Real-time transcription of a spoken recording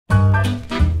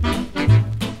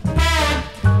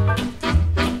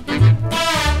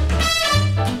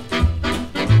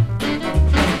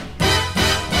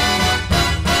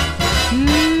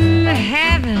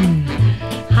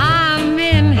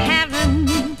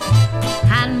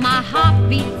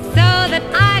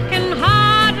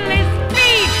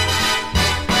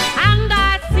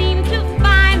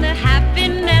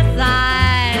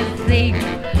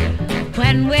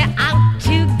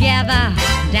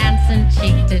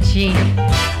cheek.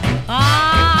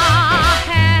 Ah,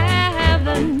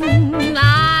 heaven,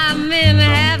 I'm in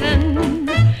heaven,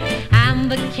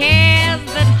 and the cares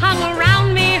that hung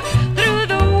around me through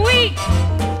the week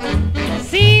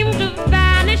seem to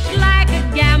vanish like a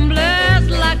gambler's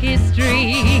lucky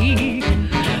streak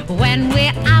when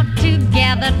we're out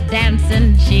together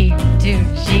dancing cheek to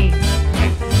cheek.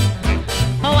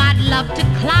 Oh, I'd love to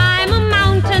climb a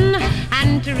mountain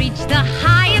and to reach the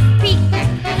highest peak,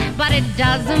 but it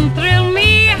doesn't thrill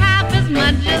me half as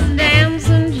much as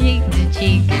dancing cheek to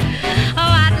cheek.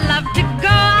 Oh, I'd love to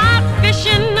go out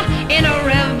fishing in a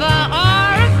river or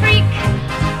a creek,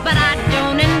 but I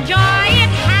don't enjoy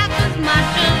it half as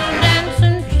much as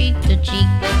dancing cheek to cheek.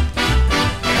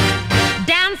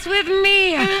 Dance with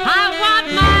me, I want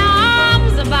my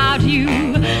arms about you.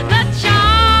 The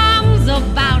charms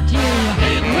about you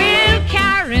will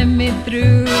carry me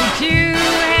through to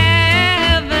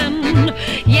heaven.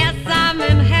 Yes, I'm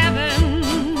in heaven,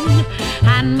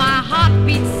 and my heart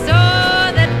beats so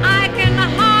that I can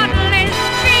hardly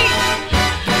speak,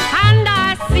 and I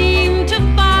seem to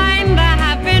find the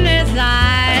happiness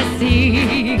I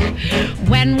seek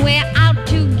when we're out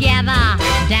together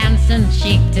dancing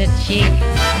cheek to cheek.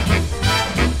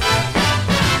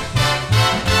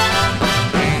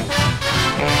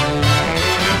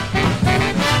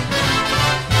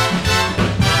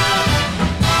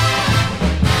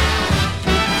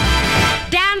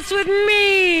 Dance with me.